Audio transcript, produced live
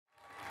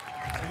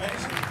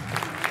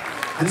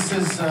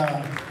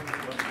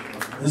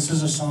This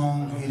is a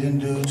song he didn't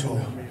do till,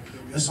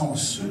 this song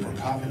was super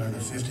popular in the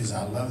 50s.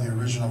 I love the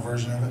original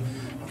version of it.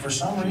 But for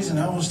some reason,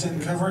 Elvis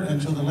didn't cover it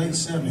until the late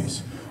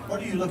 70s.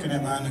 What are you looking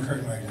at behind the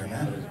curtain right there,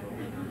 man?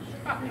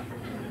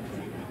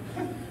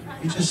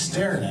 He's just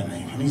staring at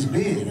me, and he's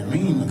big and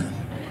mean looking.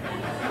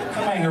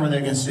 Come on here where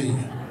they can see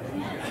you.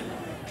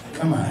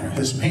 Come on here.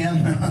 This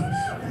pen,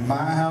 my,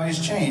 how he's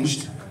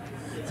changed.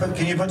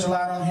 Can you put the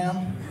light on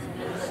him?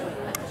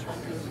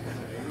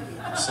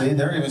 See,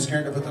 they're even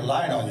scared to put the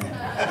light on you.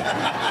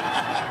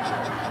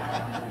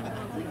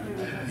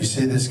 You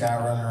see this guy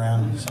running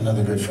around? It's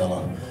another good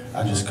fellow.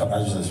 That was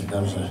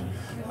a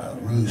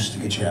ruse to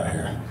get you out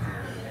here.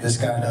 This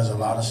guy does a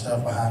lot of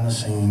stuff behind the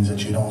scenes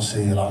that you don't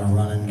see. A lot of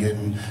running,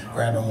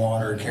 grabbing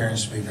water, carrying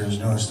speakers,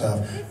 doing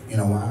stuff. You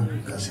know why?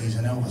 Because he's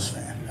an Elvis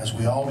fan. As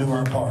we all do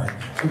our part.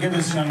 So give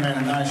this young man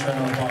a nice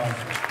round of applause.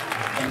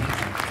 Thank you.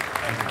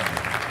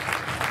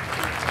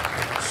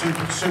 Thank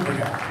you. Super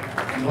guy.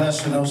 I'm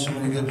blessed to know so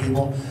many good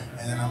people,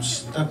 and then I'm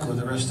stuck with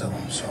the rest of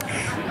them. So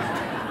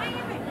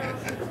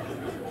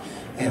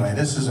anyway,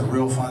 this is a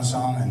real fun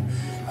song, and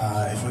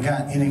if we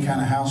got any kind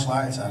of house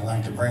lights, I'd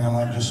like to bring them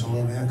up just a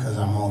little bit, because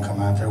I'm gonna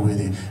come out there with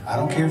you. I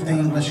don't care if the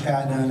English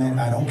guy doing it.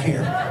 I don't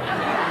care,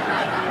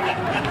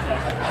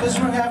 because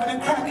we're having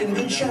a cracking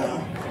good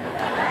show.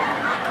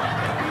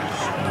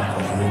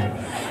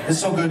 It's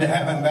so good to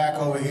have him back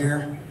over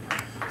here.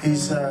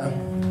 He's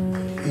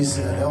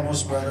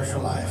Elvis' brother for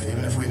life.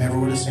 Even if we never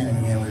would have seen him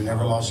again, we've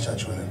never lost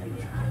touch with him.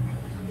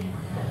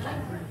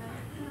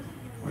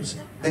 Where's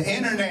the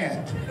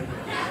internet?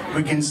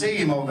 We can see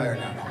him over there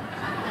now.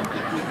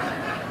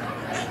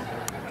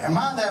 Am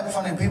I that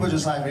funny? People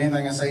just laugh at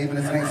anything I say, even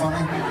if it ain't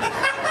funny.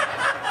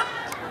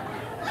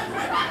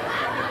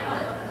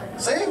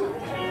 See?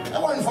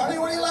 That wasn't funny.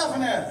 What are you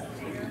laughing at?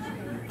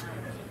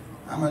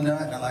 I'm a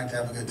nut and I like to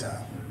have a good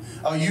time.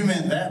 Oh, you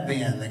meant that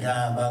Ben, the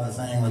guy by the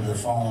thing with the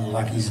phone,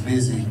 like he's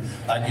busy.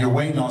 Like you're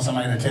waiting on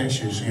somebody to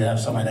text you so you have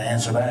somebody to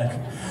answer back.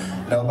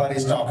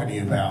 Nobody's talking to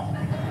you, pal.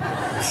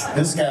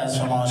 This guy's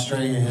from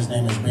Australia. His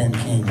name is Ben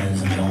King,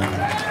 ladies and gentlemen.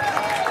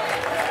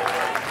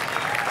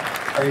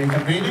 Are you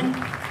competing?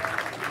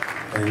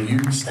 Or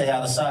you stay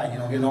out of sight. You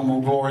don't get no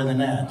more glory than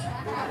that.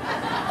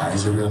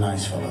 He's a real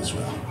nice fellow as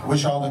well.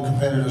 Wish all the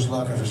competitors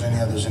luck. If there's any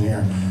others in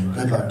here,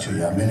 good luck to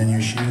you. I've been in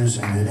your shoes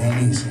and it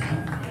ain't easy.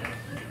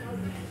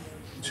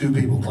 2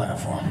 people clap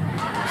for him.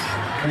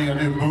 What are you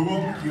gonna do, boo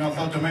him? You gonna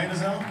throw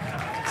tomatoes out?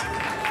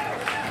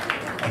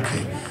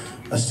 Okay,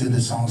 let's do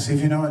this song. See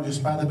if you know it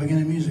just by the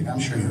beginning of music. I'm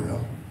sure you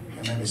will.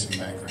 And maybe some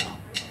background.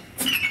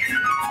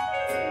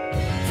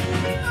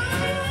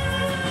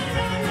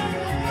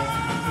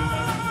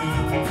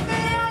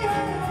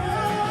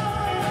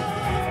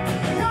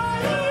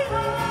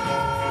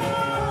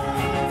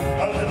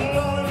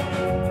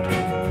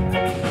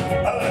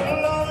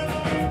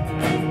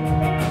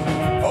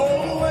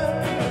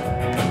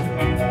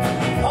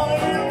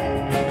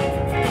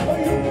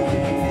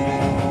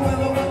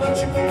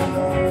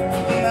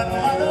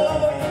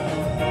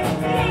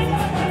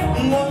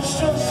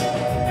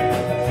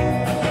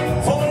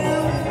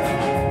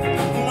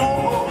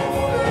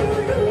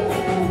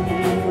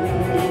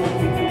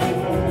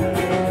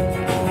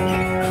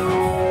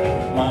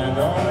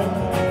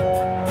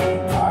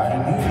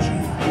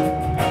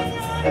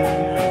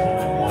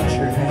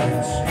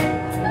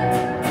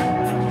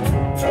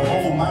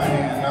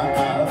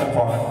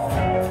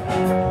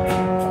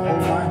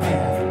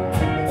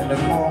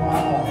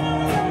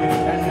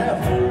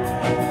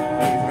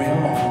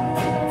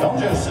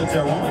 Sit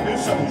there, woman, do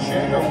something. She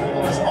ain't gonna do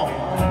this all.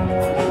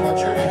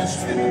 Watch your hands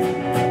fit.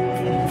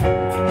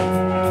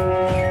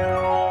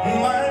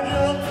 Mind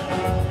you,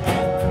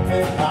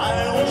 I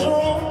was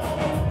wrong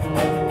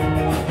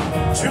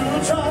to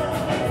try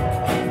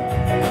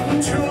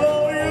to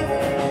love you.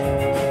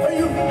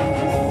 You,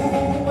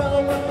 well,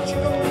 but you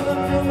know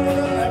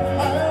that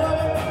my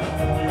love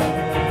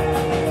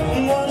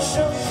was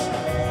just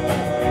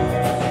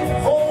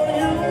for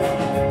you.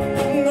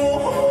 No.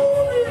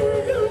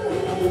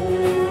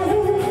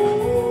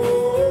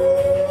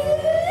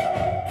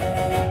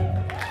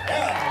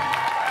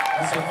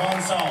 It's a fun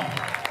song.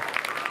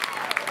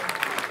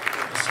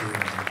 Let's see.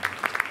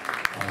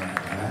 All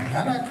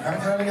right. I'm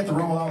trying to get the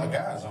roll with all the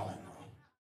guys on it.